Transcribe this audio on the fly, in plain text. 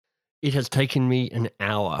It has taken me an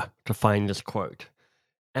hour to find this quote,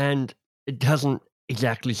 and it doesn't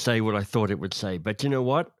exactly say what I thought it would say. But you know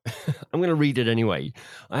what? I'm going to read it anyway.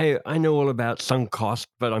 I know all about sunk cost,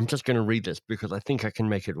 but I'm just going to read this because I think I can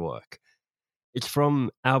make it work. It's from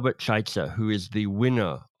Albert Schweitzer, who is the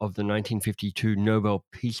winner of the 1952 Nobel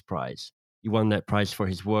Peace Prize. He won that prize for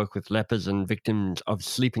his work with lepers and victims of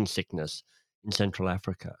sleeping sickness in Central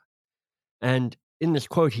Africa. And in this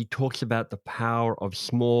quote, he talks about the power of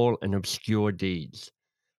small and obscure deeds.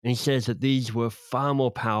 And he says that these were far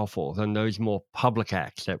more powerful than those more public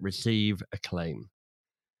acts that receive acclaim.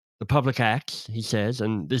 The public acts, he says,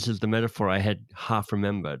 and this is the metaphor I had half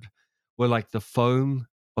remembered, were like the foam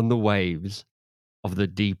on the waves of the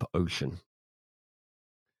deep ocean.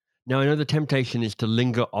 Now, I know the temptation is to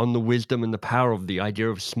linger on the wisdom and the power of the idea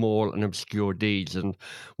of small and obscure deeds, and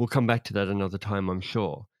we'll come back to that another time, I'm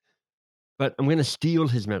sure. But I'm going to steal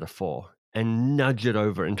his metaphor and nudge it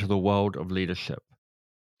over into the world of leadership.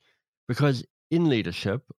 Because in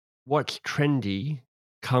leadership, what's trendy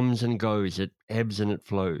comes and goes, it ebbs and it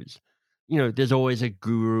flows. You know, there's always a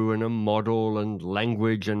guru and a model and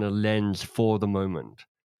language and a lens for the moment.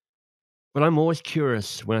 But I'm always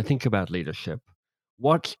curious when I think about leadership,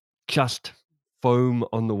 what's just foam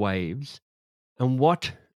on the waves, and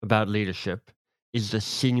what about leadership is the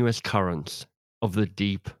sinuous currents of the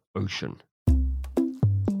deep ocean?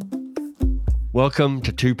 Welcome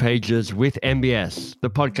to 2 Pages with MBS, the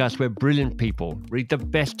podcast where brilliant people read the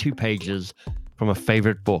best 2 pages from a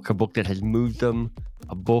favorite book, a book that has moved them,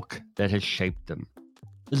 a book that has shaped them.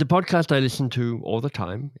 It's a podcast I listen to all the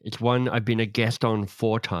time. It's one I've been a guest on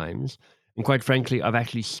 4 times. And quite frankly, I've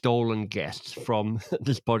actually stolen guests from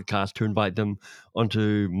this podcast to invite them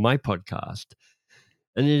onto my podcast.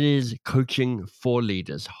 And it is Coaching for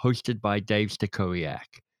Leaders, hosted by Dave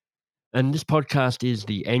Stachowiak. And this podcast is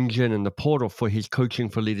the engine and the portal for his Coaching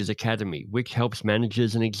for Leaders Academy, which helps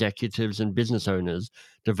managers and executives and business owners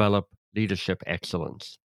develop leadership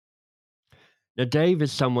excellence. Now, Dave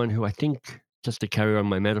is someone who I think, just to carry on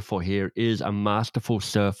my metaphor here, is a masterful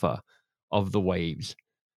surfer of the waves.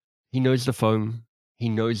 He knows the foam, he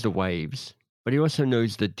knows the waves, but he also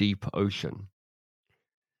knows the deep ocean.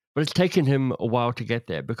 But it's taken him a while to get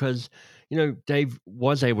there because, you know, Dave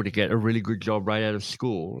was able to get a really good job right out of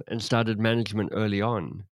school and started management early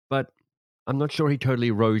on. But I'm not sure he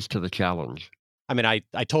totally rose to the challenge. I mean, I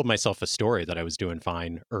told myself a story that I was doing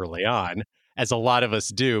fine early on, as a lot of us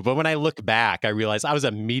do. But when I look back, I realized I was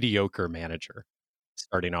a mediocre manager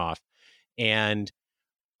starting off. And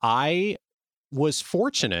I was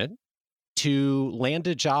fortunate to land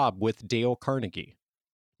a job with Dale Carnegie.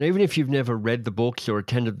 Now, even if you've never read the books or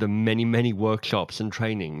attended the many, many workshops and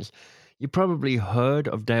trainings, you probably heard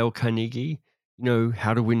of Dale Carnegie, you know,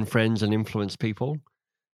 How to Win Friends and Influence People.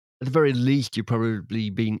 At the very least, you've probably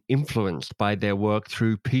been influenced by their work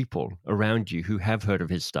through people around you who have heard of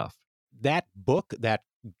his stuff. That book, that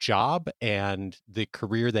job, and the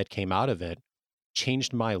career that came out of it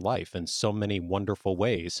changed my life in so many wonderful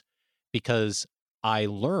ways because I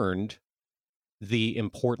learned the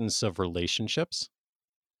importance of relationships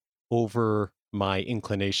over my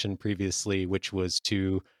inclination previously, which was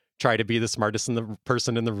to try to be the smartest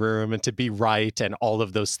person in the room and to be right and all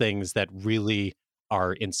of those things that really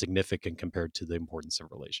are insignificant compared to the importance of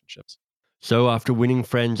relationships. So after winning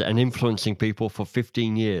friends and influencing people for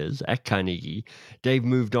 15 years at Carnegie, Dave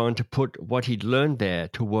moved on to put what he'd learned there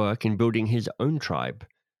to work in building his own tribe,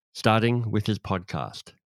 starting with his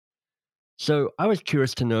podcast. So I was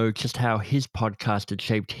curious to know just how his podcast had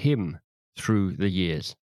shaped him through the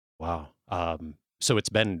years. Wow. So it's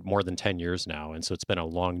been more than 10 years now, and so it's been a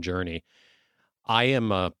long journey. I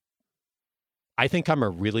think I'm a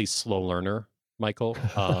really slow learner, Michael.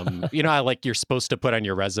 You're supposed to put on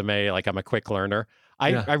your resume, like I'm a quick learner.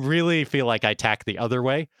 Yeah. I really feel like I tack the other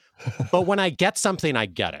way. But when I get something, I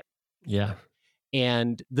get it. Yeah.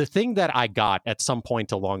 And the thing that I got at some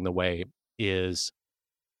point along the way is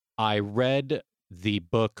I read the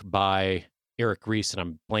book by Eric Ries, and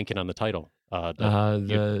I'm blanking on the title.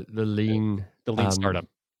 The lean startup.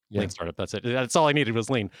 Yeah. Lean startup. That's it. That's all I needed was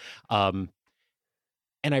lean. And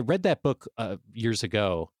I read that book years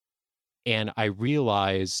ago, and I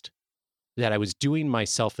realized that I was doing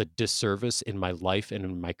myself a disservice in my life and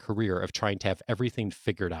in my career of trying to have everything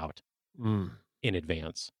figured out in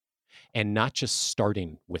advance and not just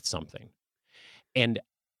starting with something. And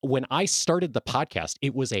when I started the podcast,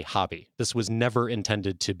 it was a hobby. This was never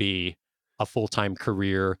intended to be a full-time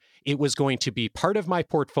career. It was going to be part of my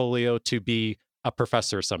portfolio to be a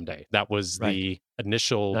professor someday. That was the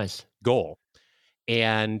initial goal.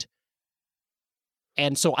 And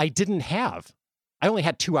so I only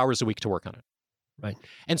had 2 hours a week to work on it. Right.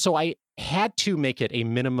 And so I had to make it a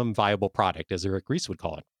minimum viable product, as Eric Ries would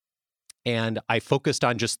call it. And I focused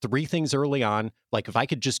on just 3 things early on. Like if I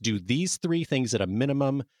could just do these 3 things at a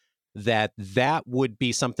minimum, that would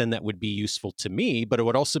be something that would be useful to me, but it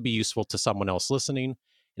would also be useful to someone else listening.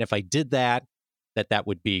 And if I did that, that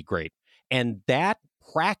would be great. And that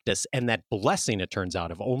practice and that blessing, it turns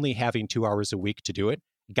out, of only having 2 hours a week to do it,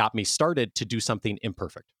 got me started to do something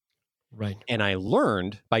imperfect. Right. And I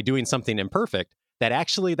learned by doing something imperfect that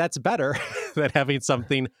actually that's better than having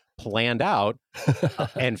something planned out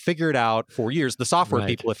and figured out for years. The software Right.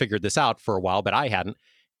 people have figured this out for a while, but I hadn't.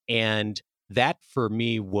 And that for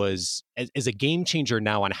me was is a game changer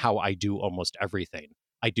now on how I do almost everything.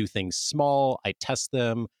 I do things small, I test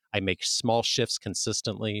them, I make small shifts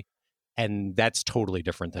consistently. And that's totally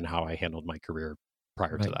different than how I handled my career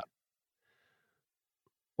prior to Right. that.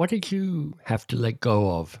 What did you have to let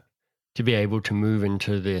go of to be able to move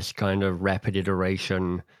into this kind of rapid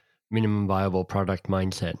iteration, minimum viable product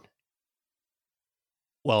mindset?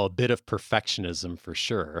 Well, a bit of perfectionism for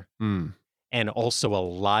sure. Mm. And also a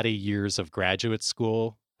lot of years of graduate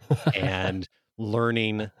school and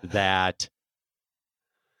learning that,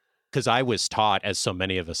 because I was taught, as so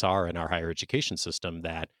many of us are in our higher education system,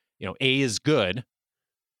 that, A is good,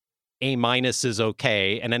 A minus is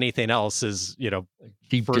okay, and anything else is,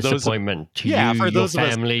 Deep for those of, disappointment to yeah, you, for your those of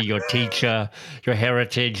us, family, your teacher, your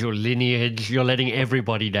heritage, your lineage. You're letting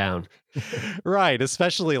everybody down. right,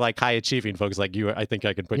 especially like high achieving folks like you. I think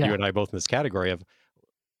I can put you Yeah. and I both in this category of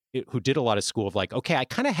who did a lot of school of like, okay, I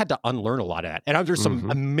kind of had to unlearn a lot of that. And there's some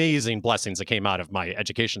Hmm. amazing blessings that came out of my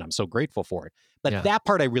education. I'm so grateful for it. But Yeah. that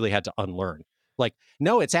part I really had to unlearn. Like,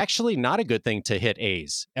 no, it's actually not a good thing to hit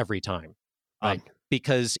A's every time. Right.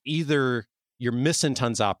 Because either you're missing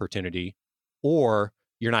tons of opportunity or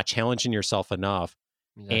you're not challenging yourself enough.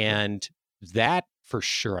 Exactly. And that for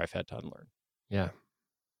sure I've had to unlearn. Yeah.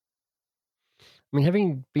 I mean,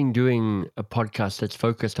 having been doing a podcast that's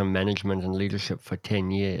focused on management and leadership for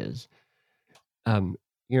 10 years, um,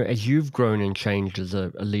 as you've grown and changed as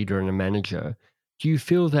a leader and a manager, do you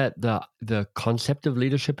feel that the concept of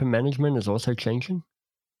leadership and management is also changing?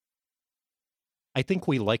 I think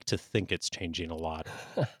we like to think it's changing a lot,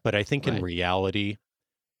 but I think in Right. reality,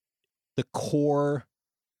 the core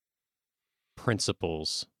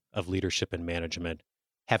principles of leadership and management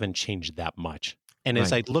haven't changed that much. And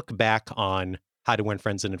as I Right. look back on How to Win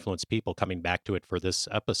Friends and Influence People, coming back to it for this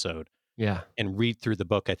episode Yeah. and read through the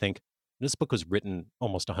book, I think this book was written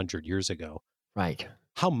almost 100 years ago. Right.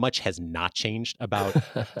 How much has not changed about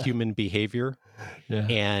human behavior? Yeah.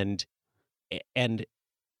 And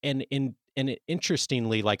and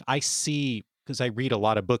interestingly, like I see, because I read a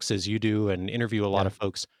lot of books as you do and interview a lot Yeah. of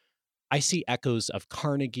folks, I see echoes of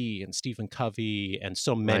Carnegie and Stephen Covey and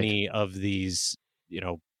so Right. many of these,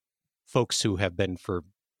 folks who have been for,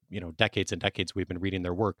 decades and decades, we've been reading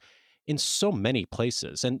their work in so many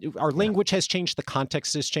places. And our Yeah. language has changed, the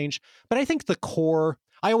context has changed. But I think the core,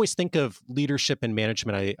 I always think of leadership and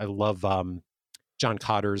management. I love John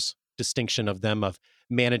Cotter's distinction of them of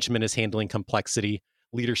management is handling complexity,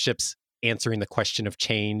 leadership's answering the question of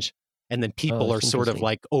change. And then Oh, people are that's sort of interesting.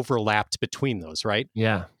 like overlapped between those, right?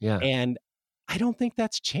 Yeah. Yeah. And I don't think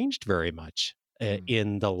that's changed very much Mm.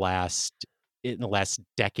 in the last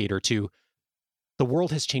decade or two. The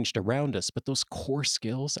world has changed around us, but those core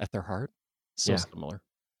skills at their heart, so Yeah. similar.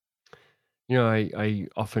 I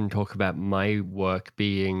often talk about my work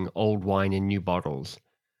being old wine in new bottles.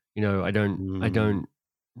 I Mm, don't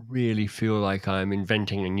really feel like I'm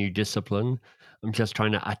inventing a new discipline. I'm just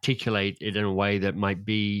trying to articulate it in a way that might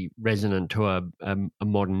be resonant to a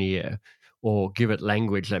modern ear, or give it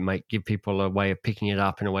language that might give people a way of picking it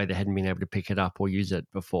up in a way they hadn't been able to pick it up or use it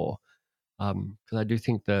before. Because I do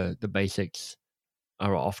think the basics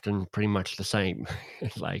are often pretty much the same.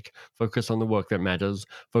 Like, focus on the work that matters,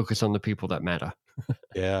 focus on the people that matter.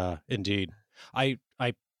 yeah, indeed. I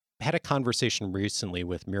had a conversation recently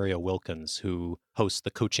with Muriel Wilkins, who hosts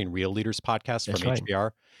the Coaching Real Leaders podcast from That's right.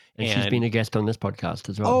 HBR. And she's been And a guest on this podcast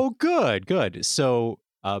as well. oh, good, good. So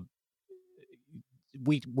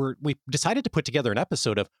we decided to put together an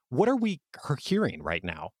episode of what are we hearing right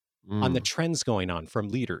now on the Mm, trends going on from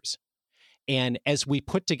leaders. And as we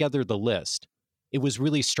put together the list, it was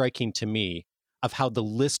really striking to me of how the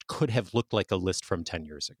list could have looked like a list from 10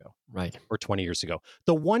 years ago right. or 20 years ago.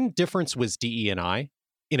 The one difference was DE and I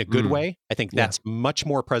in a good Mm, way. I think yeah, that's much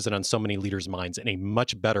more present on so many leaders' minds in a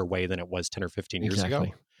much better way than it was 10 or 15 years ago.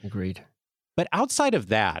 exactly. Agreed. But outside of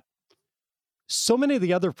that, so many of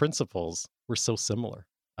the other principles were so similar.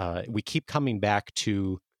 We keep coming back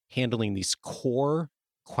to handling these core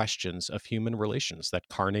questions of human relations that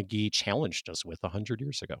Carnegie challenged us with 100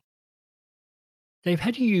 years ago. Dave,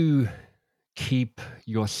 how do you keep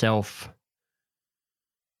yourself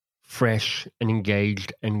fresh and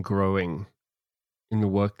engaged and growing in the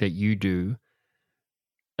work that you do?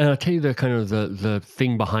 And I'll tell you the kind of the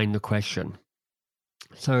thing behind the question.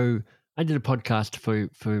 So I did a podcast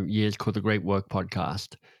for years called the Great Work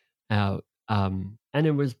Podcast, uh, and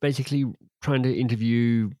it was basically trying to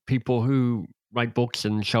interview people who write books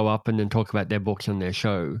and show up and then talk about their books on their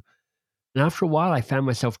show. And after a while, I found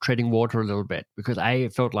myself treading water a little bit because I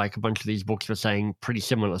felt like a bunch of these books were saying pretty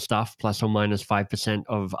similar stuff, plus or minus 5%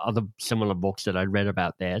 of other similar books that I'd read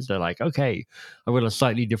about theirs. They're like, okay, I've got a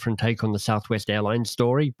slightly different take on the Southwest Airlines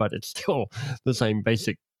story, but it's still the same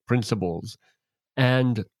basic principles.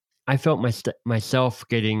 And I felt myself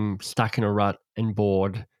getting stuck in a rut and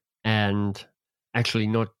bored and actually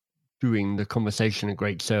not doing the conversation a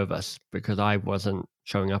great service because I wasn't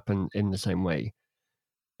showing up in the same way.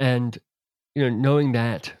 And knowing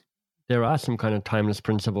that there are some kind of timeless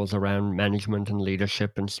principles around management and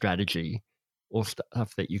leadership and strategy, all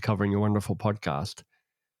stuff that you cover in your wonderful podcast.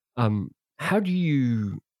 Um, how do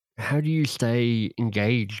you stay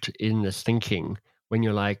engaged in this thinking when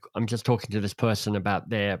you're like, I'm just talking to this person about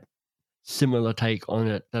their similar take on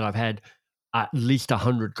it that I've had at least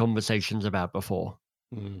 100 conversations about before?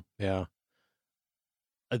 Yeah.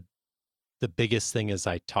 Uh, the biggest thing is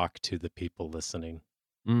I talk to the people listening.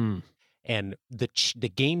 Mm, And the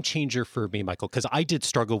game changer for me, Michael, because I did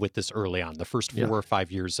struggle with this early on, the first 4 yeah, or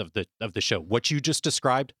 5 years of the show. What you just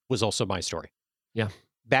described was also my story. yeah,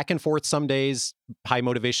 Back and forth some days, high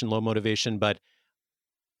motivation, low motivation, but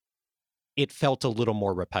it felt a little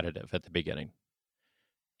more repetitive at the beginning.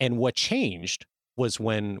 And what changed was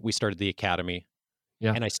when we started the academy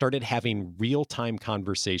yeah, and I started having real-time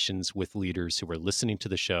conversations with leaders who were listening to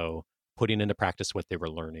the show, putting into practice what they were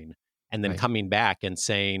learning, and then right, coming back and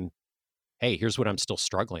saying, hey, here's what I'm still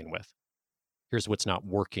struggling with. Here's what's not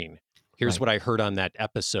working. Here's right, what I heard on that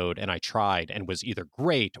episode and I tried and was either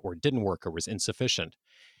great or didn't work or was insufficient.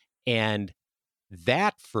 And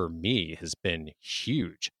that for me has been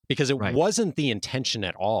huge because it right. wasn't the intention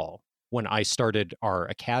at all when I started our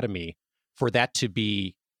academy for that to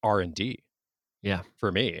be R&D Yeah,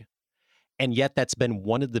 for me. And yet that's been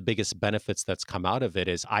one of the biggest benefits that's come out of it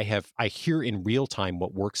is I hear in real time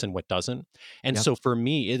what works and what doesn't. And yep, so for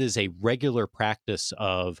me, it is a regular practice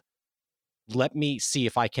of let me see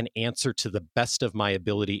if I can answer to the best of my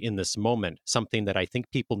ability in this moment, something that I think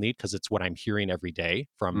people need because it's what I'm hearing every day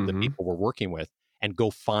from the mm-hmm, people we're working with, and go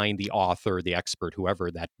find the author, the expert, whoever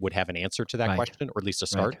that would have an answer to that right, question, or at least a right.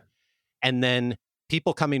 start. And then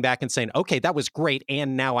people coming back and saying, okay, that was great.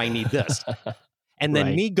 And now I need this. And then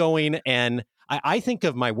Right. me going and I think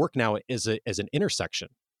of my work now as an intersection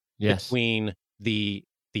Yes. between the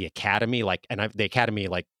academy, like, the academy,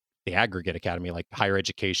 like the aggregate academy, like higher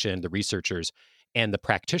education, the researchers, and the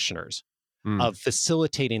practitioners Mm. of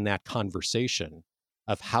facilitating that conversation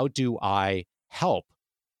of how do I help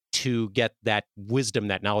to get that wisdom,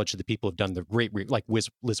 that knowledge of the people who've done the great, like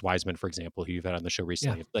Liz Wiseman, for example, who you've had on the show Yeah.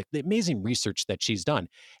 recently, like the amazing research that she's done,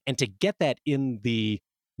 and to get that in the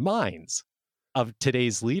minds of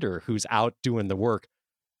today's leader who's out doing the work.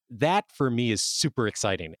 That for me is super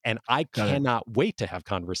exciting. And I Got it. cannot wait to have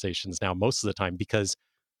conversations now most of the time because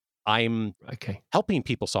I'm Okay. helping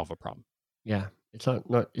people solve a problem. Yeah. It's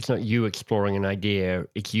not you exploring an idea,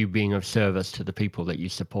 it's you being of service to the people that you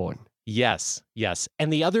support. Yes, yes.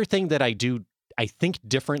 And the other thing that I do, I think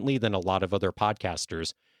differently than a lot of other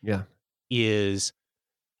podcasters, Yeah. is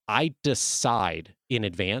I decide in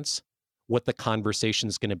advance what the conversation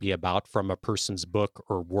is going to be about from a person's book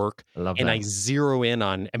or work. I love And I that. zero in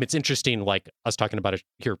on, I mean, it's interesting, like us talking about it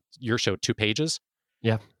here, your show, 2 pages.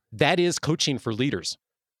 Yeah. That is coaching for leaders.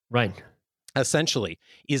 Right. Essentially,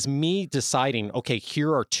 is me deciding, okay,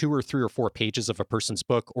 here are 2 or 3 or 4 pages of a person's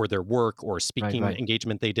book or their work or Right, speaking right.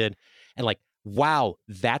 engagement they did. And like, wow,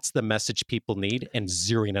 that's the message people need, and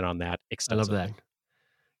zeroing in on that I love extensively. that.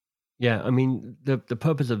 Yeah, I mean, the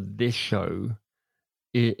purpose of this show,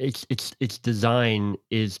 its design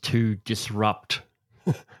is to disrupt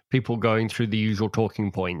people going through the usual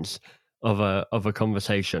talking points of a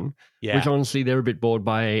conversation, which Yeah. honestly they're a bit bored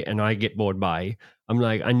by, and I get bored by. I'm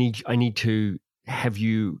like, I need to have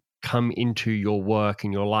you come into your work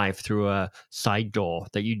and your life through a side door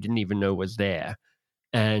that you didn't even know was there,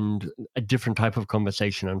 and a different type of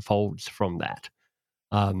conversation unfolds from that.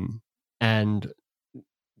 And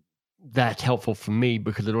that's helpful for me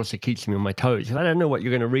because it also keeps me on my toes. I don't know what you're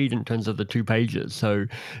going to read in terms of the 2 pages, so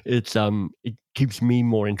it keeps me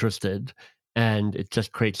more interested, and it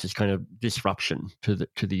just creates this kind of disruption to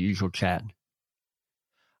the usual chat.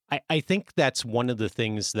 I think that's one of the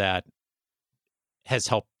things that has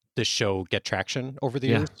helped this show get traction over the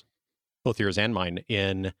Yeah. years, both yours and mine,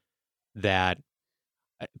 in that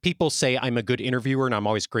people say I'm a good interviewer, and I'm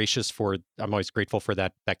always grateful for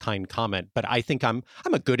that kind comment. But I think I'm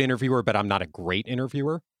a good interviewer, but I'm not a great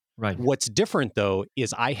interviewer. Right. What's different though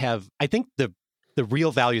is I think the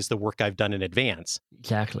real value is the work I've done in advance.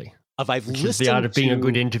 Exactly. I've Which listened is the art of being a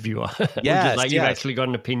good to- interviewer. Which Yes, is like you've actually got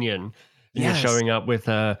an opinion and you're Yes. showing up with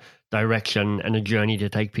a direction and a journey to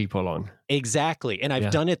take people on. Exactly. And I've Yeah.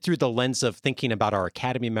 done it through the lens of thinking about our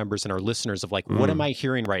Academy members and our listeners of like, what am I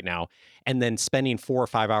hearing right now? And then spending 4 or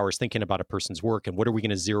 5 hours thinking about a person's work and what are we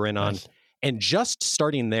going to zero in on? Nice. And just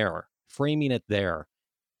starting there, framing it there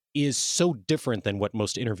is so different than what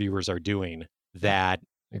most interviewers are doing that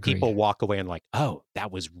Agreed. people walk away and like, oh,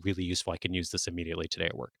 that was really useful. I can use this immediately today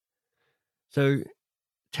at work. So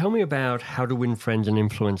tell me about How to Win Friends and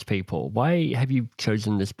Influence People. Why have you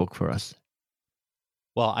chosen this book for us?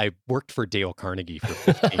 Well, I worked for Dale Carnegie for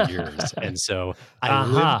 15 years. And so I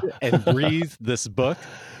Aha. lived and breathed this book.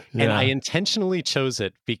 And Yeah. I intentionally chose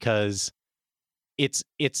it because it's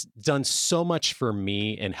done so much for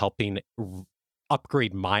me in helping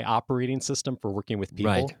upgrade my operating system for working with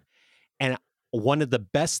people. Right. And one of the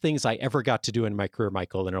best things I ever got to do in my career,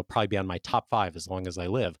 Michael, and it'll probably be on my top 5 as long as I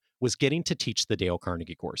live, was getting to teach the Dale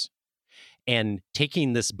Carnegie course. And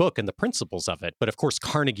taking this book and the principles of it. But of course,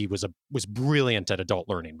 Carnegie was brilliant at adult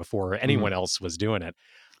learning before anyone else was doing it,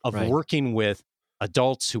 of Right. working with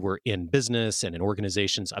adults who were in business and in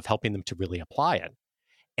organizations, of helping them to really apply it.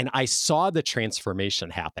 And I saw the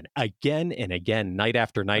transformation happen again and again, night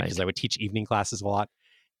after night, because Right. I would teach evening classes a lot,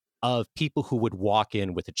 of people who would walk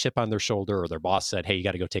in with a chip on their shoulder, or their boss said, hey, you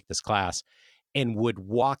got to go take this class, and would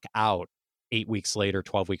walk out 8 weeks later,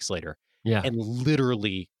 12 weeks later, Yeah. and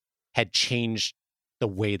literally had changed the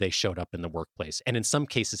way they showed up in the workplace. And in some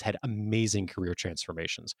cases had amazing career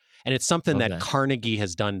transformations. And it's something Love that that. Carnegie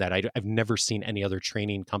has done that I've never seen any other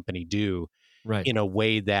training company do Right. in a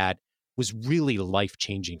way that was really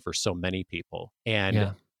life-changing for so many people. And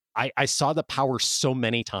Yeah. I saw the power so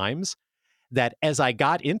many times that as I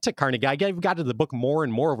got into Carnegie, I got into the book more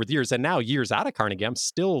and more over the years. And now, years out of Carnegie, I'm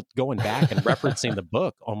still going back and referencing the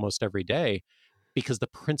book almost every day because the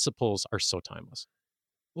principles are so timeless.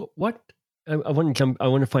 What I want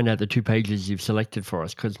to find out the 2 pages you've selected for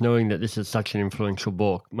us, because knowing that this is such an influential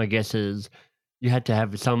book, my guess is you had to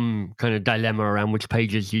have some kind of dilemma around which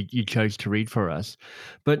pages you chose to read for us.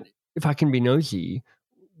 But if I can be nosy,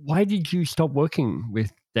 why did you stop working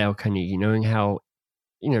with Dale Carnegie, knowing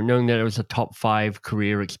that it was a top 5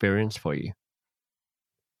 career experience for you?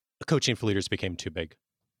 Coaching for leaders became too big.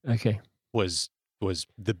 Okay. Was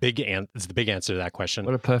the big answer to that question.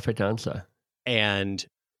 What a perfect answer. And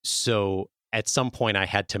so at some point I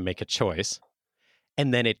had to make a choice.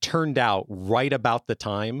 And then it turned out right about the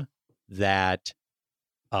time that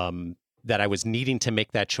that I was needing to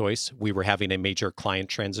make that choice, we were having a major client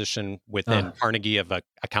transition within Carnegie of an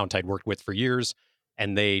account I'd worked with for years,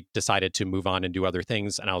 and they decided to move on and do other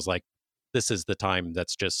things. And I was like, this is the time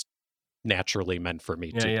that's just naturally meant for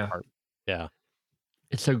me to depart. Yeah.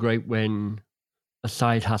 It's so great when a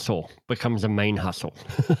side hustle becomes a main hustle.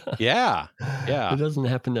 Yeah. It doesn't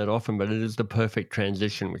happen that often, but it is the perfect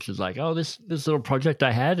transition, which is like, oh, this little project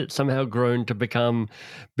I had, it's somehow grown to become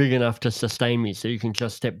big enough to sustain me. So you can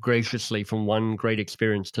just step graciously from one great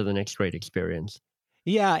experience to the next great experience.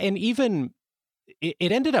 Yeah. And even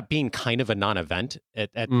it ended up being kind of a non-event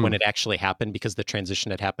when it actually happened, because the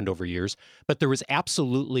transition had happened over years. But there was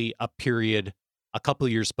absolutely a period a couple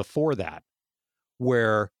of years before that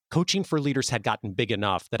where coaching for leaders had gotten big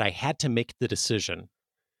enough that I had to make the decision.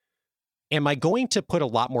 Am I going to put a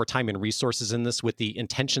lot more time and resources in this with the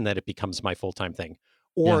intention that it becomes my full-time thing?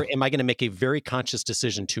 Or am I going to make a very conscious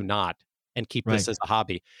decision to not and keep this as a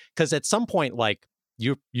hobby? Because at some point, like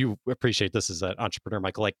you appreciate this as an entrepreneur,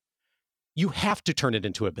 Michael, like you have to turn it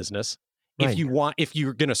into a business if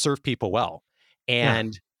you're going to serve people well.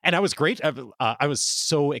 And I was great. I was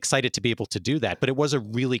so excited to be able to do that, but it was a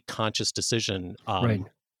really conscious decision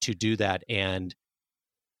to do that. And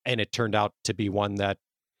it turned out to be one that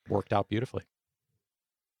worked out beautifully.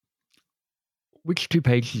 Which 2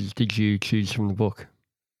 pages did you choose from the book?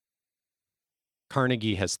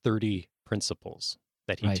 Carnegie has 30 principles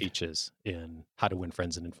that he teaches in How to Win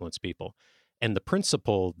Friends and Influence People. And the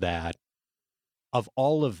principle that of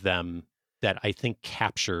all of them that I think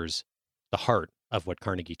captures the heart of what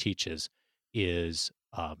Carnegie teaches is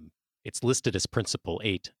it's listed as principle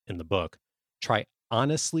 8 in the book. Try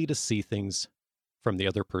honestly to see things from the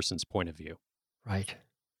other person's point of view. Right.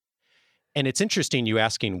 And it's interesting you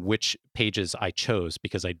asking which pages I chose,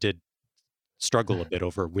 because I did struggle a bit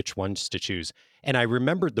over which ones to choose. And I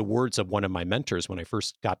remembered the words of one of my mentors when I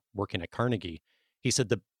first got working at Carnegie. He said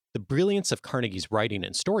the brilliance of Carnegie's writing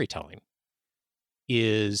and storytelling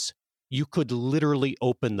is you could literally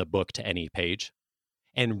open the book to any page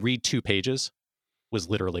and read 2 pages, was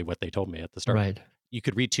literally what they told me at the start. Right. You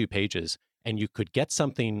could read 2 pages and you could get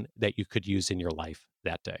something that you could use in your life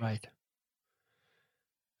that day. Right.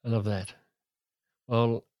 I love that.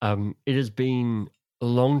 Well, it has been a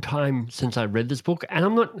long time since I read this book, and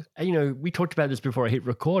I'm not, we talked about this before I hit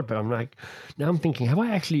record, but now I'm thinking, have I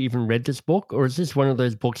actually even read this book, or is this one of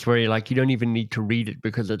those books where you don't even need to read it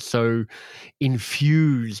because it's so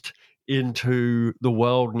infused into the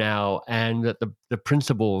world now, and that the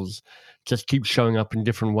principles just keep showing up in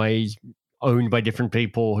different ways, owned by different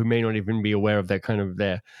people who may not even be aware of their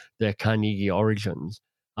Carnegie origins.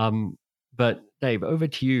 But Dave, over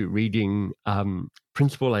to you, reading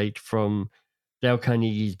Principle 8 from Dale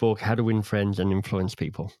Carnegie's book, How to Win Friends and Influence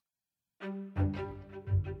People.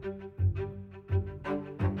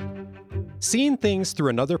 Seeing things through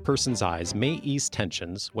another person's eyes may ease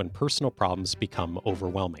tensions when personal problems become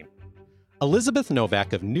overwhelming. Elizabeth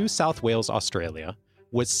Novak of New South Wales, Australia,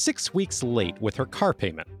 was 6 weeks late with her car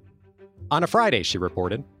payment. On a Friday, she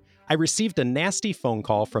reported, I received a nasty phone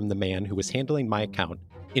call from the man who was handling my account,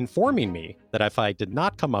 informing me that if I did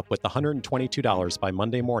not come up with $122 by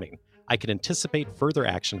Monday morning, I could anticipate further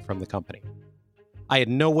action from the company. I had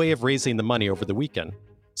no way of raising the money over the weekend,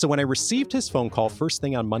 so when I received his phone call first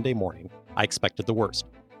thing on Monday morning, I expected the worst.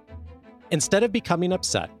 Instead of becoming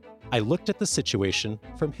upset, I looked at the situation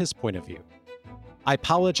from his point of view. I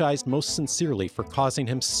apologized most sincerely for causing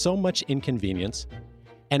him so much inconvenience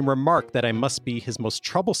and remarked that I must be his most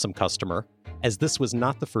troublesome customer, as this was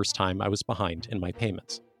not the first time I was behind in my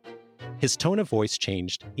payments. His tone of voice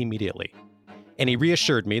changed immediately, and he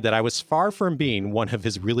reassured me that I was far from being one of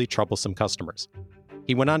his really troublesome customers.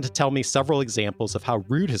 He went on to tell me several examples of how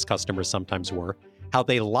rude his customers sometimes were, how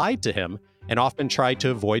they lied to him, and often tried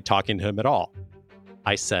to avoid talking to him at all.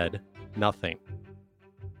 I said nothing.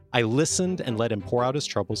 I listened and let him pour out his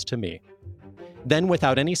troubles to me. Then,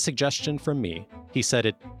 without any suggestion from me, he said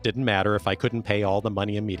it didn't matter if I couldn't pay all the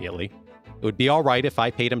money immediately. It would be all right if I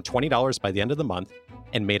paid him $20 by the end of the month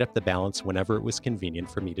and made up the balance whenever it was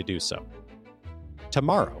convenient for me to do so.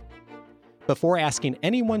 Tomorrow, before asking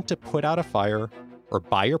anyone to put out a fire or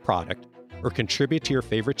buy your product or contribute to your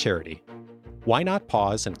favorite charity, why not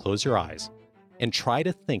pause and close your eyes and try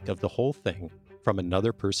to think of the whole thing from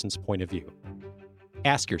another person's point of view?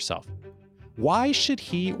 Ask yourself, why should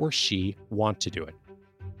he or she want to do it?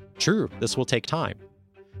 True, this will take time,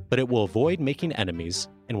 but it will avoid making enemies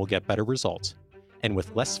and will get better results, and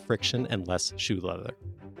with less friction and less shoe leather.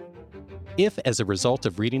 If, as a result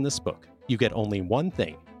of reading this book, you get only one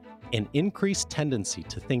thing, an increased tendency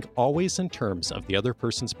to think always in terms of the other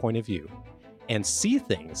person's point of view, and see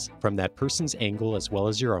things from that person's angle as well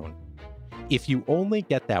as your own, if you only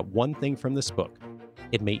get that one thing from this book,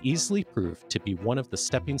 it may easily prove to be one of the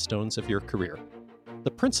stepping stones of your career.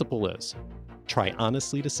 The principle is, try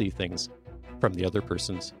honestly to see things from the other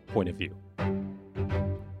person's point of view.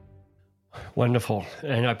 Wonderful.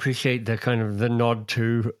 And I appreciate the nod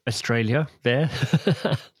to Australia there.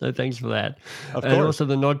 So thanks for that. Of and course. Also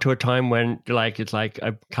the nod to a time when it's like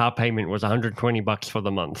a car payment was $120 for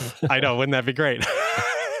the month. I know, wouldn't that be great?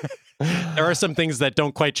 There are some things that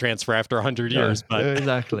don't quite transfer after 100 years, but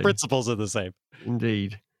exactly. The principles are the same.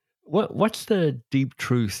 Indeed. What's the deep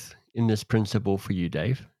truth in this principle for you,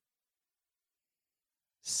 Dave?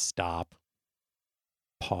 Stop.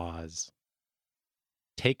 Pause.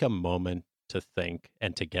 Take a moment to think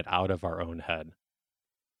and to get out of our own head.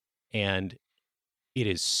 And it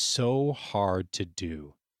is so hard to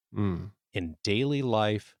do in daily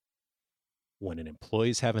life, when an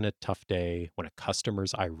employee's having a tough day, when a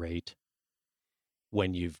customer's irate,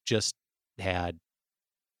 when you've just had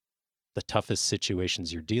the toughest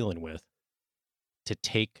situations you're dealing with, to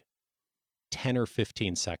take 10 or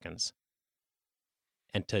 15 seconds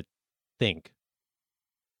and to think,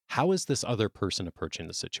 how is this other person approaching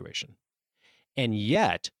the situation? And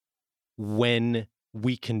yet, when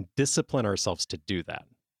we can discipline ourselves to do that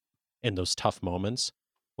in those tough moments,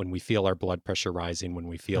 when we feel our blood pressure rising, when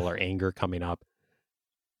we feel our anger coming up,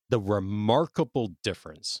 the remarkable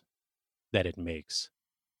difference that it makes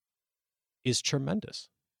is tremendous.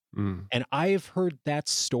 And I've heard that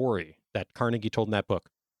story that Carnegie told in that book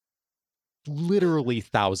literally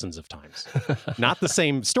thousands of times. Not the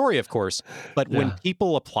same story, of course, but when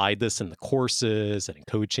people applied this in the courses and in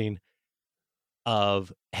coaching,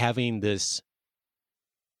 of having this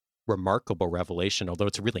remarkable revelation, although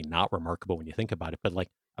it's really not remarkable when you think about it, but like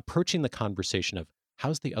approaching the conversation of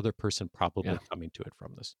how's the other person probably Yeah. coming to it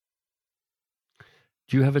from this?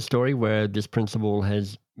 Do you have a story where this principle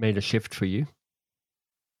has made a shift for you?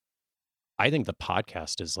 I think the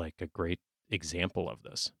podcast is like a great example of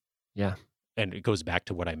this. Yeah. And it goes back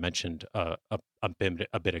to what I mentioned a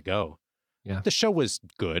bit ago. Yeah. The show was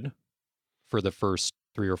good for the first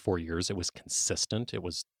 3 or 4 years. It was consistent. It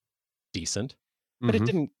was decent, but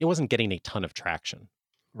Hmm. it wasn't getting a ton of traction.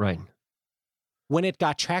 Right. When it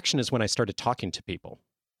got traction is when I started talking to people.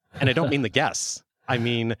 And I don't mean the guests. I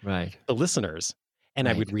mean Right. the listeners. And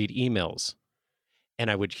I Right. would read emails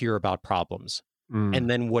and I would hear about problems. Mm. And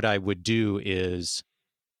then what I would do is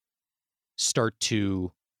start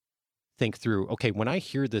to think through, okay, when I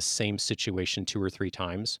hear this same situation 2 or 3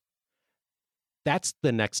 times, that's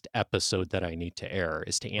the next episode that I need to air,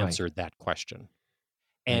 is to Right. answer that question.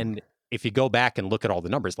 Right. And if you go back and look at all the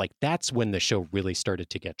numbers, like that's when the show really started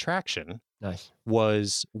to get traction, Nice.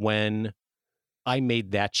 was when I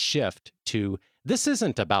made that shift to, this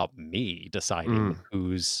isn't about me deciding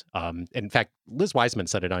who's, in fact, Liz Wiseman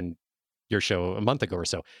said it on your show a month ago or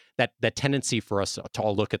so, that tendency for us to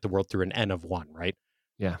all look at the world through an N of 1, right?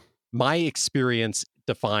 Yeah. My experience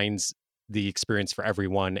defines the experience for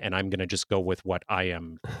everyone, and I'm going to just go with what I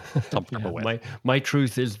am comfortable with. My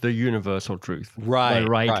truth is the universal truth. Right, My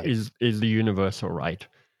right, right. is the universal right.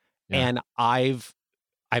 Yeah. And I've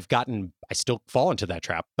gotten, I still fall into that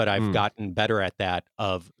trap, but I've gotten better at that.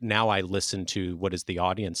 Of now I listen to what does the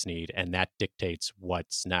audience need, and that dictates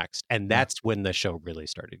what's next. And that's when the show really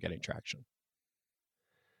started getting traction.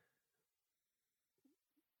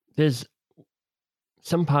 There's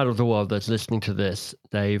some part of the world that's listening to this,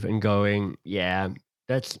 Dave, and going, yeah,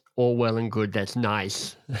 that's all well and good. That's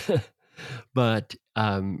nice. But,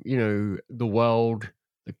 the world,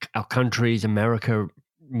 our countries, America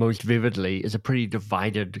most vividly, is a pretty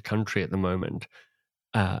divided country at the moment.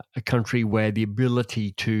 A country where the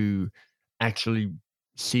ability to actually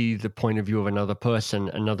see the point of view of another person,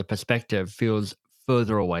 another perspective, feels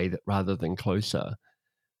further away rather than closer.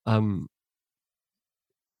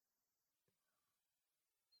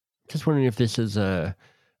 Just wondering if this is an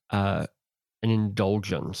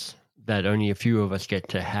indulgence that only a few of us get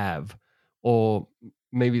to have, or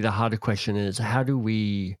maybe the harder question is, how do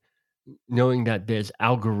we, knowing that there's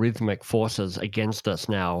algorithmic forces against us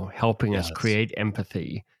now helping us Yes. create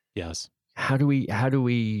empathy, Yes. how do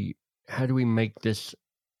we make this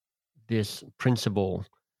principle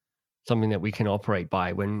something that we can operate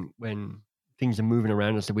by when things are moving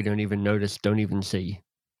around us that we don't even notice, don't even see?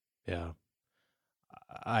 Yeah.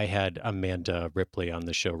 I had Amanda Ripley on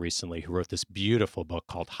the show recently, who wrote this beautiful book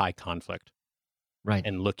called High Conflict, Right.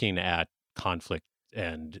 and looking at conflict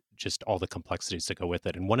and just all the complexities that go with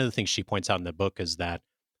it. And one of the things she points out in the book is that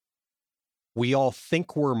we all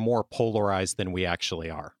think we're more polarized than we actually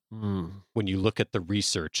are. When you look at the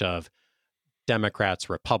research of Democrats,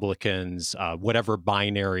 Republicans, whatever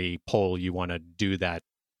binary poll you want to do that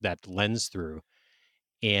lens through,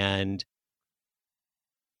 and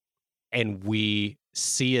we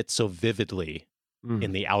see it so vividly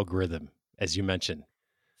in the algorithm, as you mentioned,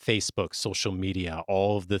 Facebook, social media,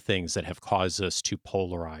 all of the things that have caused us to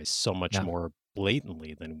polarize so much more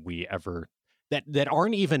blatantly than we ever, that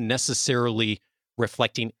aren't even necessarily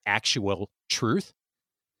reflecting actual truth,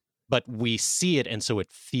 but we see it, and so it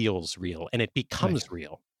feels real and it becomes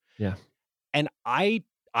real. Yeah. And I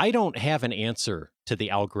don't have an answer to the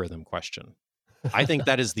algorithm question. I think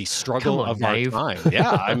that is the struggle of Dave. our time. Yeah,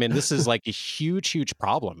 I mean, this is like a huge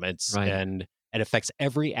problem. It's Right. and it affects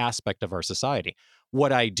every aspect of our society.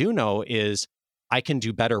 What I do know is I can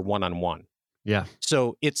do better one-on-one. Yeah.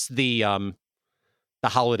 So it's the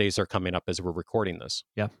holidays are coming up as we're recording this.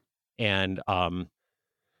 Yeah. And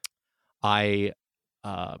I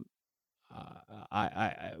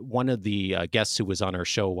one of the guests who was on our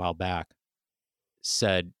show a while back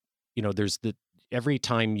said, there's every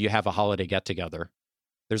time you have a holiday get together,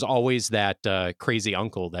 there's always that crazy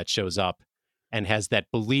uncle that shows up and has that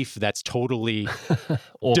belief that's totally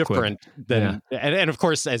different than, and of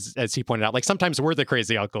course, as he pointed out, like sometimes we're the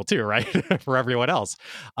crazy uncle too, right? For everyone else.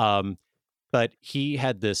 But he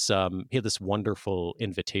had this wonderful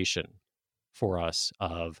invitation for us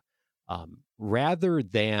of, rather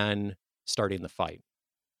than starting the fight,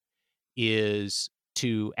 is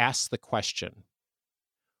to ask the question,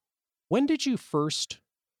 when did you first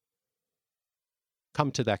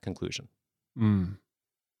come to that conclusion?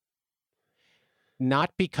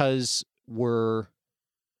 Not because we're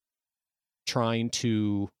trying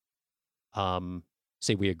to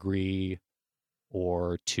say we agree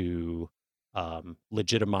or to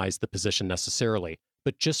legitimize the position necessarily,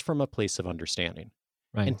 but just from a place of understanding.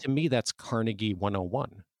 Right. And to me, that's Carnegie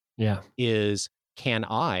 101. Yeah. Is can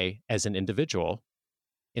I, as an individual,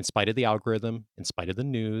 in spite of the algorithm, in spite of the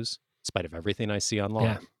news, in spite of everything I see online,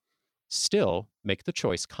 Yeah. still make the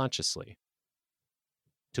choice consciously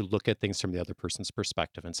to look at things from the other person's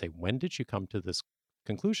perspective and say, when did you come to this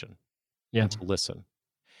conclusion? Yeah. And to listen.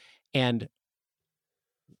 And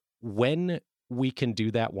when we can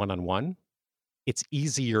do that one-on-one, it's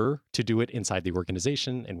easier to do it inside the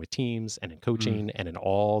organization and with teams and in coaching and in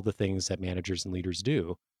all the things that managers and leaders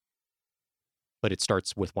do. But it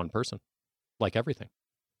starts with one person, like everything.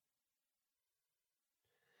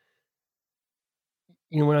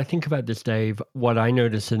 When I think about this, Dave, what I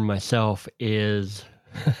notice in myself is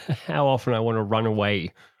how often I want to run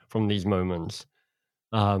away from these moments.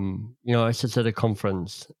 I was just at a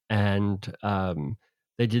conference and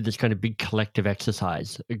they did this kind of big collective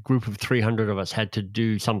exercise. A group of 300 of us had to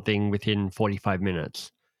do something within 45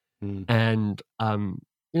 minutes. And,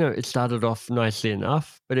 it started off nicely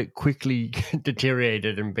enough, but it quickly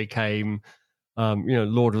deteriorated and became,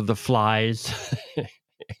 Lord of the Flies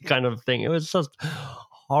kind of thing. It was just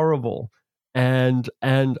horrible. And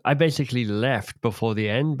I basically left before the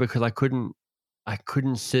end because I couldn't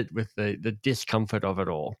sit with the discomfort of it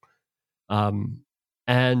all. And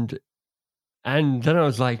then I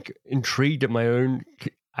was like intrigued at my own.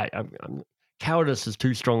 Cowardice is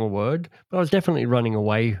too strong a word, but I was definitely running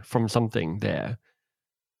away from something there.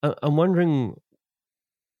 I'm wondering,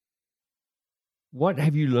 what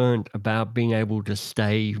have you learned about being able to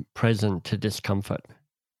stay present to discomfort?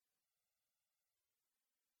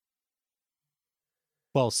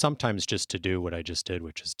 Well, sometimes just to do what I just did,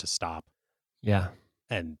 which is to stop Yeah.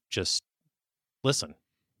 and just listen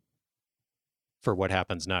for what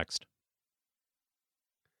happens next.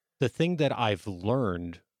 The thing that I've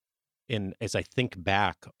learned as I think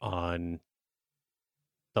back on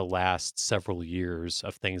the last several years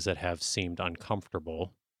of things that have seemed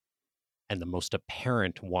uncomfortable, and the most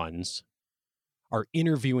apparent ones are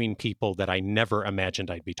interviewing people that I never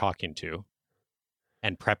imagined I'd be talking to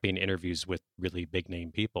and prepping interviews with really big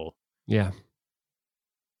name people, Yeah.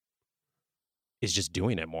 is just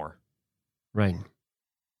doing it more. Right.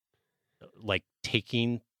 Like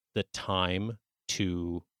taking the time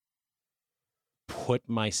to put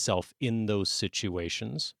myself in those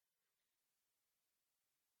situations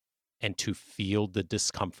and to feel the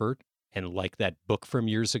discomfort. And like that book from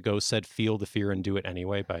years ago said, feel the fear and do it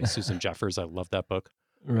anyway, by Susan Jeffers. I love that book.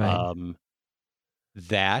 Right.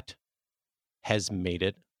 That has made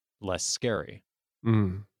it less scary.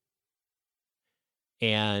 Mm.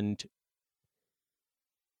 And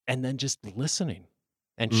then just listening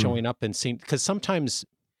and showing up and seeing, because sometimes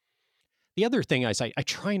the other thing is I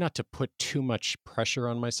try not to put too much pressure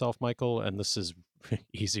on myself, Michael, and this is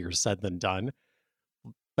easier said than done.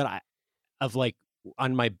 But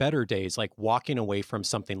on my better days, like walking away from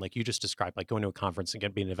something like you just described, like going to a conference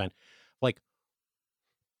and being an event, like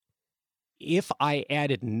if I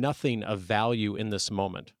added nothing of value in this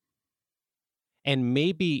moment and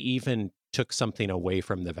maybe even took something away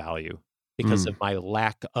from the value because of my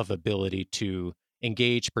lack of ability to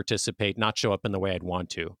engage, participate, not show up in the way I'd want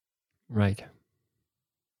to. Right.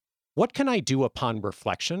 What can I do upon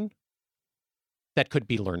reflection that could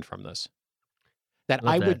be learned from this? That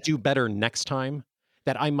Love I would that. do better next time,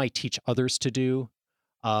 that I might teach others to do.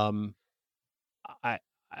 I've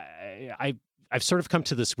sort of come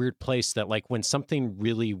to this weird place that like when something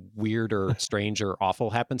really weird or strange or awful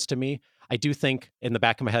happens to me, I do think in the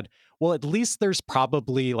back of my head, well, at least there's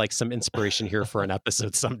probably like some inspiration here for an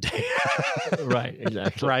episode someday. Right.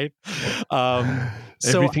 Exactly. Right.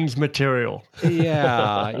 So Everything's material.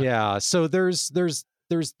 yeah. So there's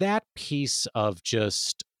that piece of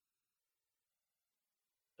just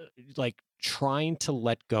like trying to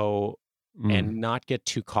let go and not get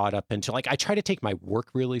too caught up into like, I try to take my work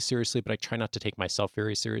really seriously, but I try not to take myself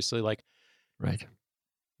very seriously. Like, Right.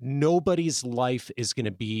 Nobody's life is going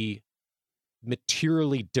to be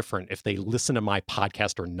materially different if they listen to my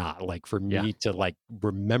podcast or not. Like for me to like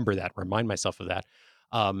remember that, remind myself of that.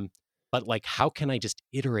 But like, how can I just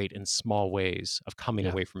iterate in small ways of coming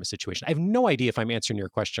away from a situation? I have no idea if I'm answering your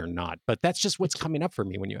question or not, but that's just what's coming up for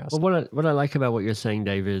me when you ask. Well, what I like about what you're saying,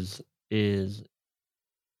 Dave, is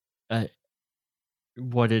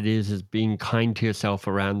what it is being kind to yourself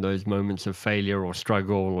around those moments of failure or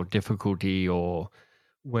struggle or difficulty, or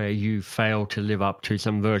where you fail to live up to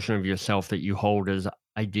some version of yourself that you hold as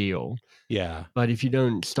ideal. Yeah. But if you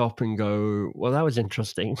don't stop and go, well, that was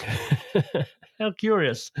interesting. How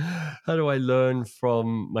curious. How do I learn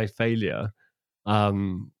from my failure?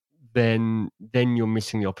 Then you're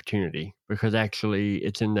missing the opportunity, because actually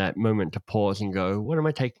it's in that moment to pause and go, what am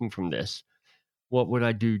I taking from this? What would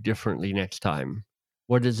I do differently next time?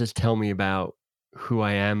 What does this tell me about who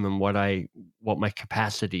I am and what my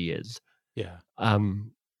capacity is. Yeah.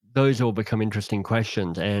 Um, those all become interesting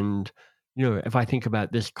questions. And, if I think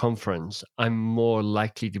about this conference, I'm more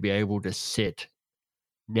likely to be able to sit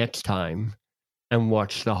next time and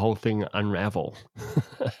watch the whole thing unravel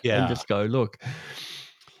and Yeah. just go, look,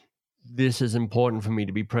 this is important for me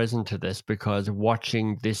to be present to this because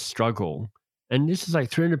watching this struggle, and this is like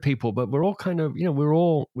 300 people, but we're all kind of,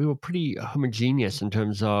 we were pretty homogeneous in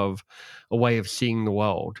terms of a way of seeing the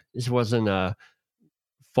world. This wasn't a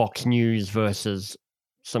Fox News versus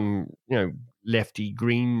some, lefty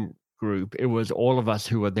green group. It was all of us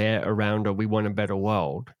who were there around a we want a better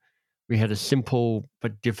world. We had a simple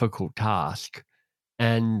but difficult task,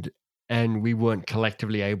 and we weren't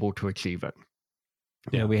collectively able to achieve it.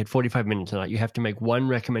 Yeah. We had 45 minutes tonight. You have to make one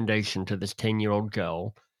recommendation to this 10-year-old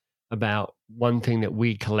girl about one thing that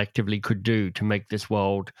we collectively could do to make this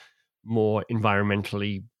world more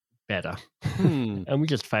environmentally better. Hmm. And we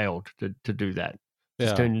just failed to do that.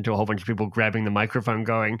 Just Yeah. turned into a whole bunch of people grabbing the microphone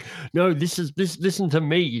going, no, listen to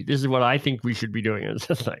me. This is what I think we should be doing. It's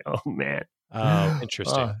just like, oh man. Oh,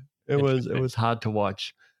 interesting. It Interesting. was hard to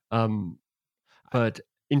watch. But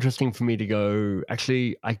interesting for me to go,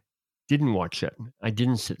 actually, I didn't watch it. I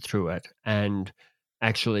didn't sit through it. And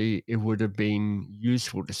actually, it would have been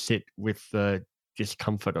useful to sit with the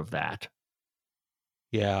discomfort of that.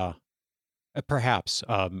 Yeah. Perhaps.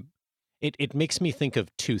 It makes me think of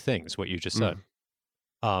two things, what you just said.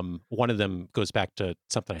 One of them goes back to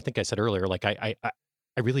something I think I said earlier. Like I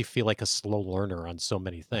really feel like a slow learner on so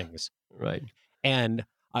many things. Right. And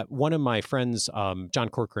one of my friends, John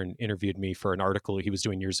Corcoran, interviewed me for an article he was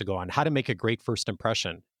doing years ago on how to make a great first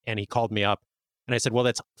impression. And he called me up and I said, well,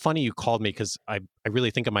 that's funny you called me because I really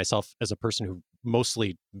think of myself as a person who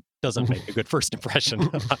mostly doesn't make a good first impression in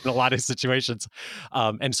a lot of situations.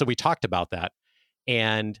 And so we talked about that.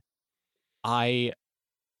 And I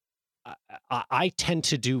tend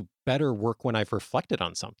to do better work when I've reflected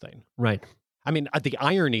on something. Right. I mean, the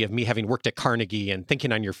irony of me having worked at Carnegie and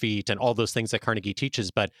thinking on your feet and all those things that Carnegie teaches,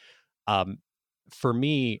 but for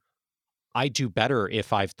me, I do better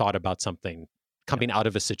if I've thought about something coming out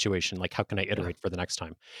of a situation, like how can I iterate for the next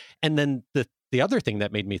time? And then the other thing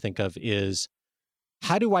that made me think of is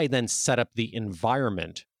how do I then set up the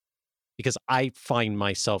environment? Because I find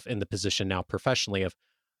myself in the position now professionally of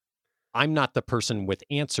I'm not the person with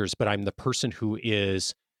answers, but I'm the person who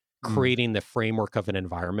is creating the framework of an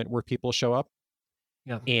environment where people show up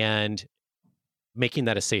Yeah. and making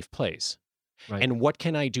that a safe place. Right. And what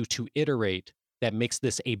can I do to iterate that makes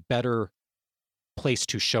this a better place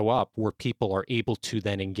to show up where people are able to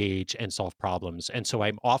then engage and solve problems? And so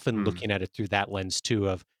I'm often looking at it through that lens too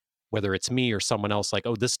of whether it's me or someone else like,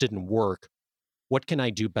 oh, this didn't work. What can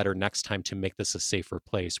I do better next time to make this a safer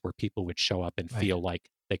place where people would show up and feel like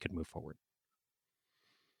they could move forward?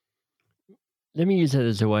 Let me use that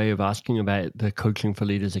as a way of asking about the Coaching for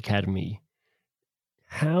Leaders Academy.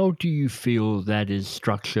 How do you feel that is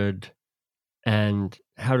structured, and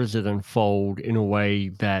how does it unfold in a way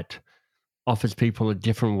that offers people a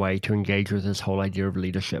different way to engage with this whole idea of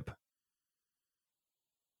leadership?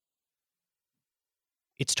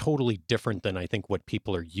 It's totally different than I think what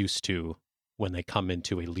people are used to when they come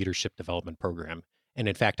into a leadership development program. And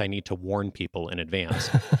in fact, I need to warn people in advance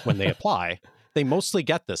when they apply. They mostly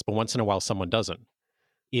get this, but once in a while someone doesn't.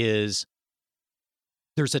 Is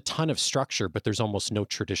there's a ton of structure, but there's almost no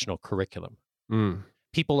traditional curriculum.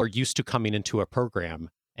 People are used to coming into a program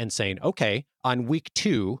and saying, okay, on week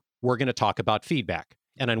 2, we're going to talk about feedback.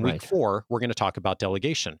 And on week 4, we're going to talk about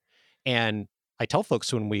delegation. And I tell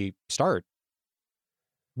folks when we start,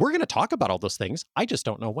 we're going to talk about all those things. I just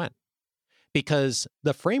don't know when. Because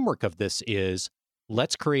the framework of this is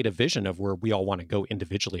let's create a vision of where we all want to go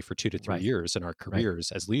individually for 2 to 3 years in our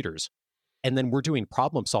careers as leaders. And then we're doing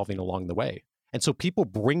problem solving along the way. And so people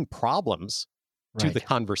bring problems to the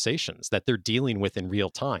conversations that they're dealing with in real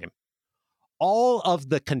time. All of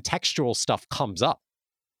the contextual stuff comes up.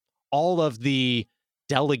 All of the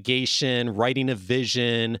delegation, writing a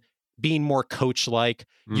vision, being more coach-like.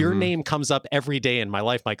 Your name comes up every day in my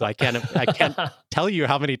life, Michael. I can't tell you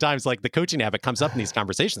how many times like the coaching habit comes up in these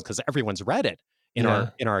conversations because everyone's read it in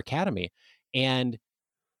our academy.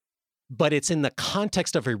 But it's in the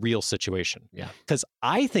context of a real situation. Yeah. Because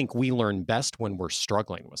I think we learn best when we're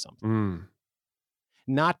struggling with something.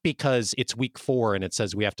 Not because it's week 4 and it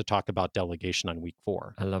says we have to talk about delegation on week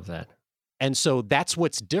 4. I love that. And so that's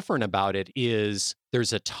what's different about it is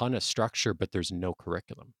there's a ton of structure, but there's no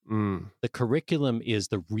curriculum. The curriculum is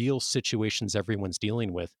the real situations everyone's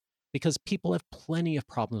dealing with because people have plenty of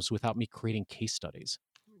problems without me creating case studies.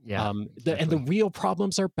 Yeah. And the real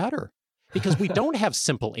problems are better because we don't have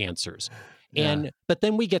simple answers. Yeah. But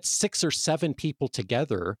then we get 6 or 7 people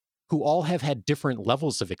together who all have had different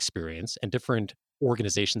levels of experience and different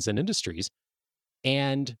organizations and industries.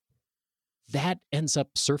 And that ends up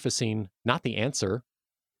surfacing not the answer,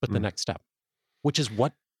 but the next step, which is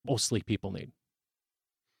what mostly people need.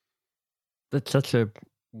 That's such a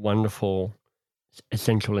wonderful,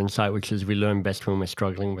 essential insight, which is we learn best when we're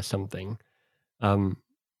struggling with something. Um,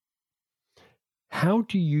 how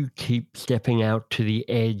do you keep stepping out to the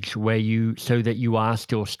edge so that you are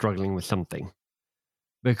still struggling with something?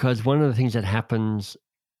 Because one of the things that happens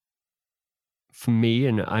for me,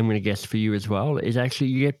 and I'm going to guess for you as well, is actually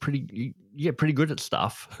you get pretty good at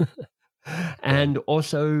stuff. And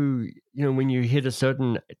also, when you hit a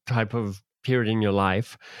certain type of period in your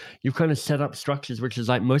life, you've kind of set up structures, which is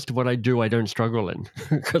like most of what I do, I don't struggle in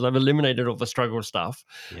because I've eliminated all the struggle stuff.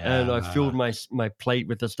 And I've filled my plate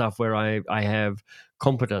with the stuff where I have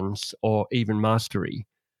competence or even mastery.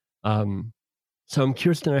 So I'm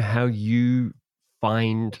curious to know how you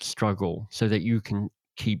find struggle so that you can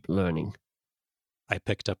keep learning. I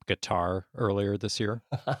picked up guitar earlier this year,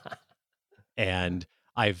 and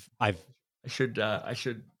I've I should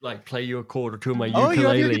like play you a chord or two of my Oh, ukulele. you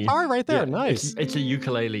have your guitar right there. Yeah, Nice. It's a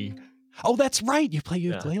ukulele. Oh, that's right. You play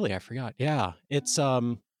Yeah. ukulele. I forgot. Yeah. It's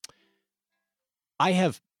I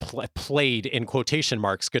have played in quotation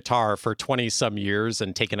marks guitar for 20 some years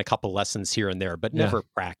and taken a couple lessons here and there, but Yeah. never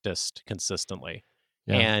practiced consistently.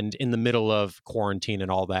 Yeah. And in the middle of quarantine and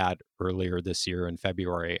all that earlier this year in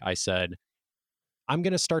February, I said, I'm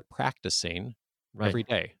going to start practicing Right. every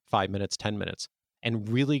day, 5 minutes, 10 minutes, and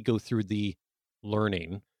really go through the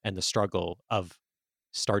learning and the struggle of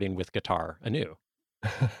starting with guitar anew.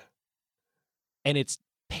 And it's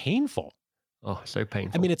painful. Oh, so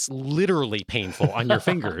painful. I mean, it's literally painful on your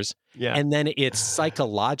fingers. Yeah. And then it's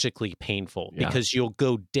psychologically painful Yeah. because you'll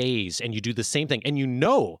go days and you do the same thing. And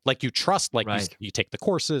like you trust, like Right. you take the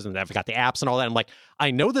courses and I've got the apps and all that. I'm like,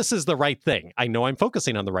 I know this is the right thing. I know I'm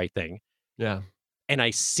focusing on the right thing. Yeah. And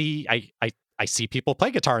I see people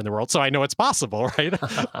play guitar in the world, so I know it's possible, right?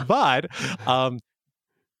 but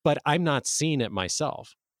I'm not seeing it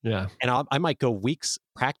myself. Yeah. And I might go weeks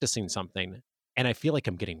practicing something, and I feel like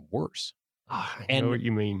I'm getting worse. Oh, I know what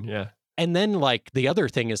you mean. Yeah. And then like the other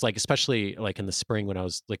thing is like, especially like in the spring when I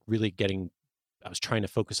was like really I was trying to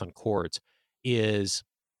focus on chords,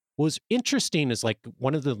 was interesting is like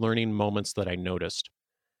one of the learning moments that I noticed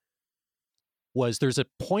was there's a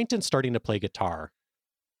point in starting to play guitar,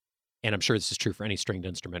 and I'm sure this is true for any stringed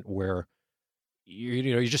instrument, where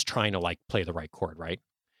you're just trying to like play the right chord, right?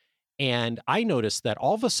 And I noticed that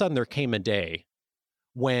all of a sudden there came a day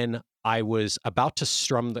when I was about to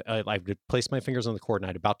strum I would place my fingers on the chord and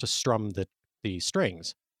I'd about to strum the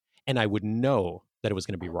strings, and I would know that it was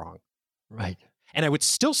going to be wrong. Right. And I would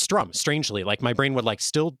still strum, strangely, like my brain would like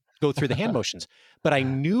still go through the hand motions, but I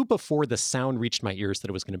knew before the sound reached my ears that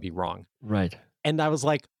it was going to be wrong. Right. And I was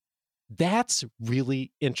like, that's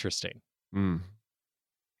really interesting.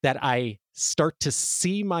 That I start to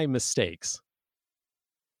see my mistakes,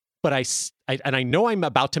 but I know I'm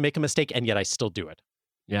about to make a mistake, and yet I still do it.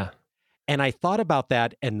 Yeah. And I thought about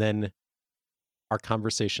that, and then our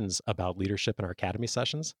conversations about leadership in our academy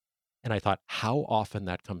sessions, and I thought how often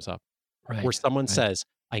that comes up, Right. where someone says,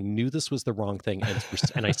 I knew this was the wrong thing,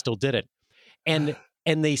 and I still did it. And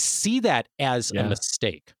they see that as a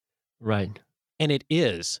mistake. Right. And it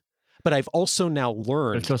is. But I've also now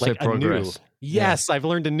learned It's also like progress. Yes, I've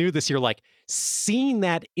learned anew this year, like seeing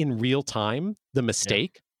that in real time, the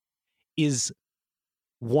mistake is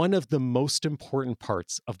one of the most important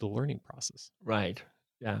parts of the learning process. Right.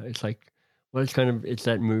 Yeah. It's like, well, it's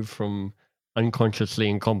that move from unconsciously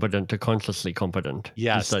incompetent to consciously competent.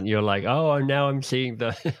 Yes. So you're like, oh, now I'm seeing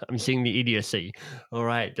the idiocy. All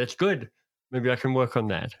right. That's good. Maybe I can work on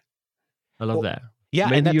that. I love that. Yeah.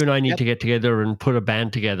 Maybe you and I need to get together and put a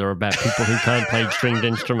band together about people who can't play stringed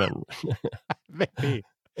instrument. Maybe.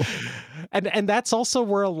 And that's also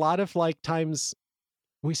where a lot of like times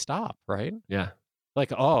we stop, right? Yeah.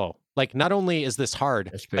 Like, oh, like not only is this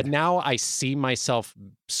hard, but now I see myself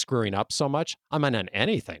screwing up so much. I'm on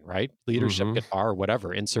anything, right? Leadership, guitar,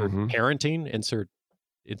 whatever. Insert parenting, insert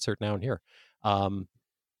noun here.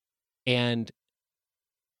 And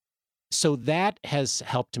so that has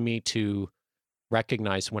helped me to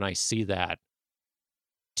recognize when I see that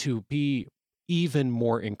to be even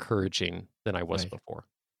more encouraging than I was before.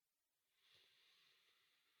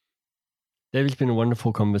 There's been a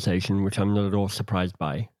wonderful conversation, which I'm not at all surprised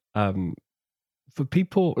by. For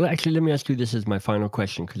people, actually, let me ask you this as my final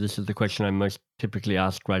question, because this is the question I'm most typically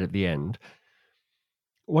asked right at the end.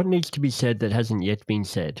 What needs to be said that hasn't yet been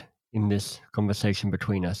said in this conversation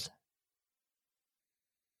between us?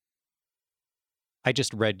 I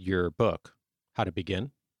just read your book, How to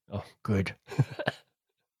Begin, Oh, good.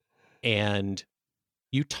 and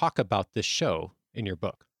you talk about this show in your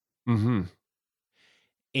book. Mm-hmm.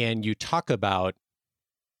 And you talk about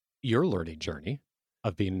your learning journey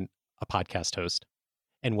of being a podcast host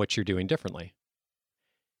and what you're doing differently.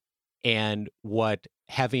 And what,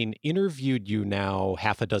 having interviewed you now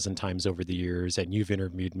half a dozen times over the years, and you've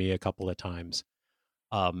interviewed me a couple of times,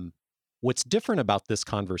 what's different about this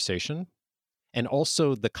conversation, and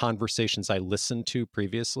also the conversations I listened to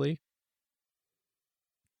previously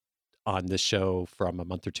on this show from a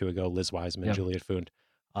month or two ago, Liz Wiseman, Yep. Juliet Fund,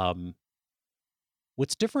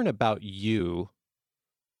 what's different about you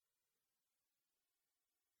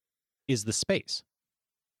is the space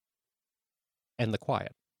and the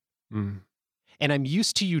quiet. Mm. And I'm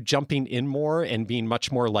used to you jumping in more and being much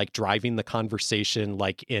more like driving the conversation,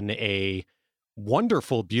 like in a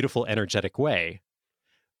wonderful, beautiful, energetic way.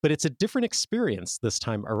 But it's a different experience this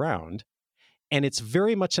time around. And it's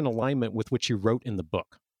very much in alignment with what you wrote in the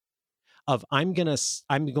book of I'm going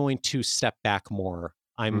to step back more.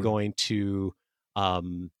 I'm going to be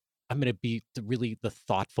the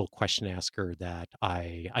thoughtful question asker that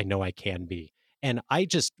I know I can be. And I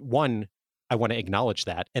want to acknowledge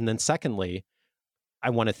that. And then secondly, I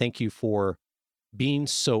want to thank you for being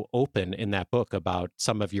so open in that book about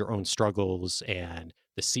some of your own struggles and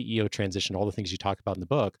the CEO transition, all the things you talk about in the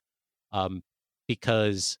book.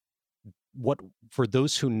 Because for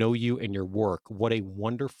those who know you and your work, what a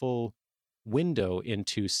wonderful window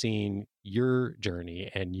into seeing your journey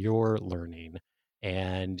and your learning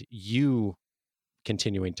and you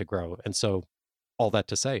continuing to grow. And so all that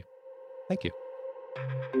to say, thank you.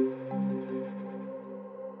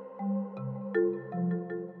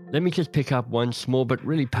 Let me just pick up one small but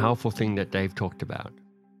really powerful thing that Dave talked about.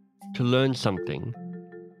 To learn something,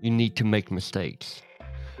 you need to make mistakes.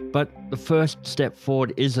 But the first step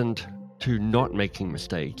forward isn't to not making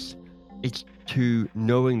mistakes. It's to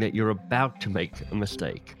knowing that you're about to make a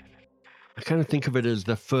mistake. I kind of think of it as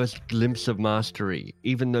the first glimpse of mastery,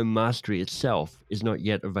 even though mastery itself is not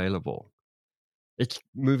yet available. It's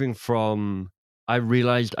moving from, I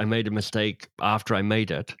realized I made a mistake after I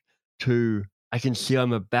made it, to I can see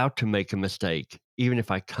I'm about to make a mistake, even if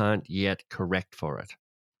I can't yet correct for it.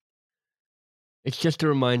 It's just a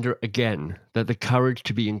reminder again that the courage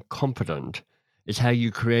to be incompetent is how you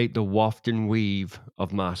create the waft and weave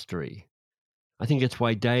of mastery. I think it's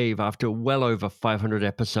why Dave, after well over 500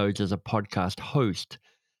 episodes as a podcast host,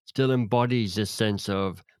 still embodies this sense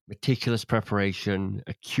of meticulous preparation,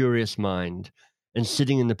 a curious mind, and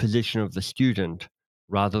sitting in the position of the student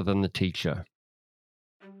rather than the teacher.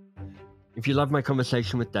 If you love my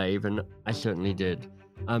conversation with Dave, and I certainly did,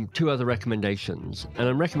 two other recommendations. And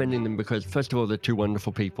I'm recommending them because, first of all, they're two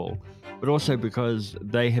wonderful people, but also because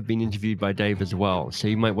they have been interviewed by Dave as well. So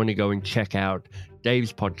you might want to go and check out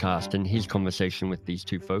Dave's podcast and his conversation with these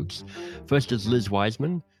two folks. First is Liz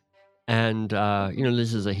Wiseman. And,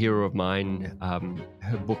 Liz is a hero of mine.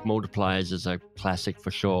 Her book Multipliers is a classic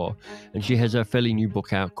for sure. And she has a fairly new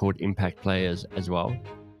book out called Impact Players as well.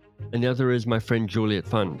 And the other is my friend Juliet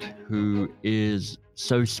Fund, who is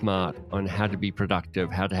so smart on how to be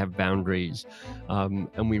productive, how to have boundaries.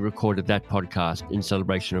 And we recorded that podcast in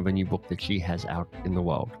celebration of a new book that she has out in the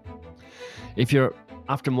world. If you're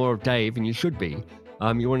after more of Dave, and you should be,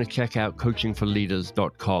 you want to check out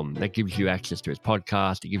coachingforleaders.com. That gives you access to his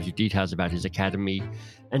podcast. It gives you details about his academy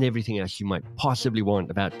and everything else you might possibly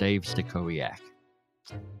want about Dave Stachowiak.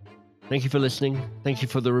 Thank you for listening. Thank you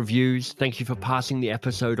for the reviews. Thank you for passing the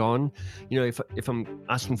episode on. If I'm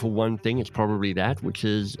asking for one thing, it's probably that, which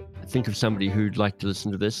is think of somebody who'd like to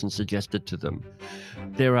listen to this and suggest it to them.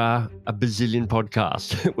 There are a bazillion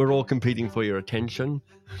podcasts. We're all competing for your attention.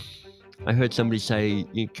 I heard somebody say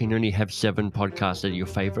you can only have 7 podcasts that are your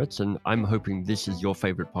favorites, and I'm hoping this is your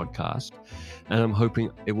favorite podcast, and I'm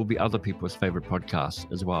hoping it will be other people's favorite podcasts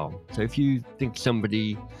as well. So if you think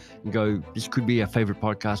somebody and go, this could be a favorite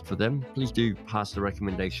podcast for them, please do pass the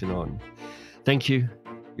recommendation on. Thank you.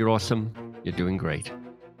 You're awesome. You're doing great.